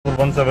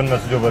17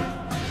 message over.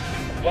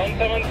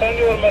 17 send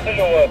your message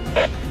over.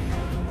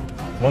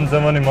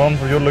 17 Imam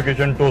for your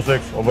location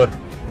 26 over.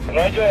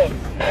 Roger.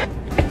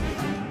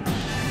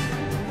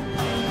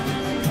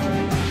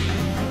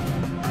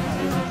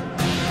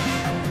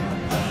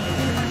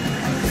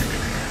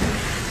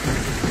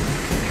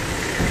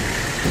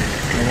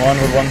 Imam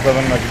for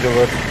 17 message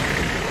over.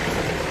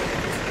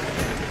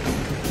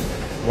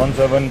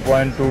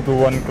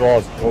 17.221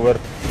 cross over.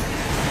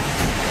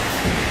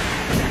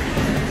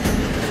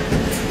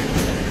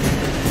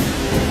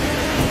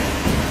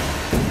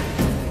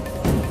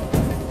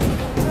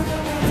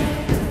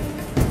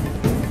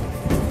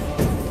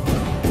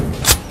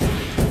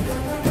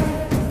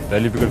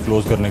 Rally picket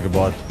close करने के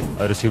बाद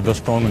I received a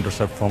strong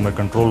intercept from my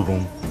control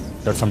room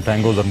that some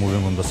tangos are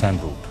moving on the same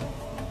route.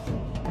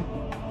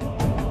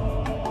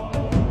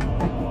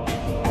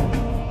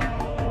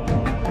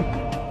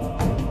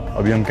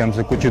 अभी हम camp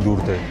से कुछ ही दूर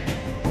थे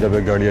जब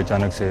एक गाड़ी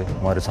अचानक से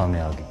हमारे सामने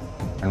आ गई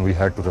and we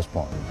had to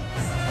respond.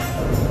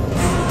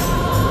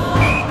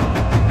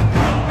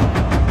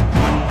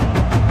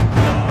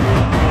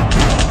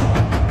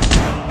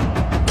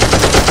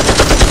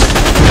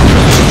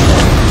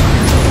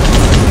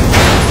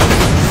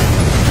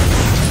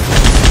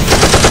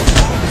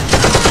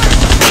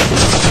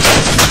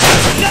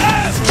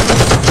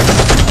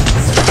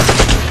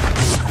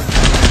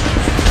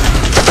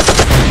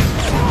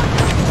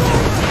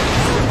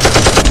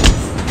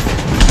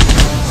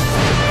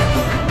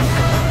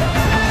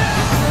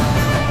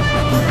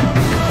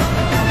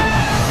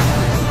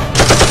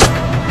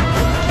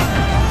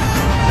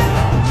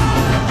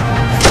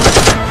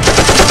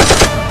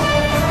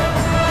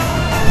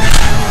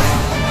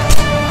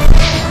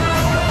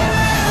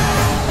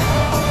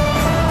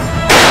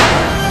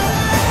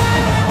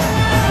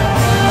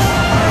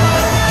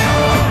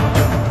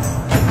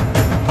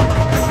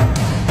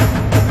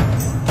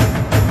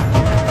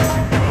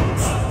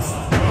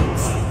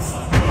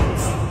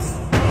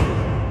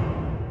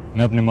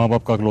 मैं अपने माँ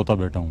बाप का इकलौता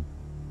बेटा हूँ।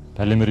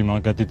 पहले मेरी माँ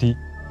कहती थी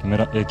कि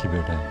मेरा एक ही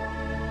बेटा है,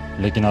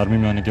 लेकिन आर्मी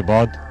में आने के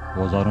बाद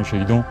वो हज़ारों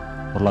शहीदों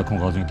और लाखों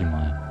गाजियों की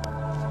माँ है।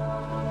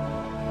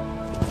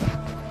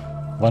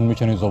 One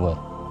mission is over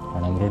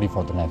and I'm ready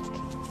for the next.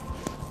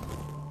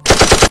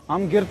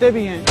 हम गिरते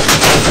भी हैं,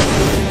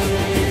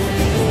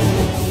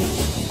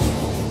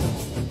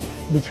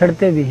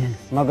 बिछड़ते भी हैं,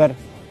 मगर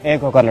एक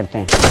होकर लड़ते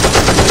हैं।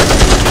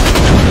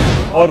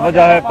 और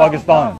वजह है पाकिस्तान।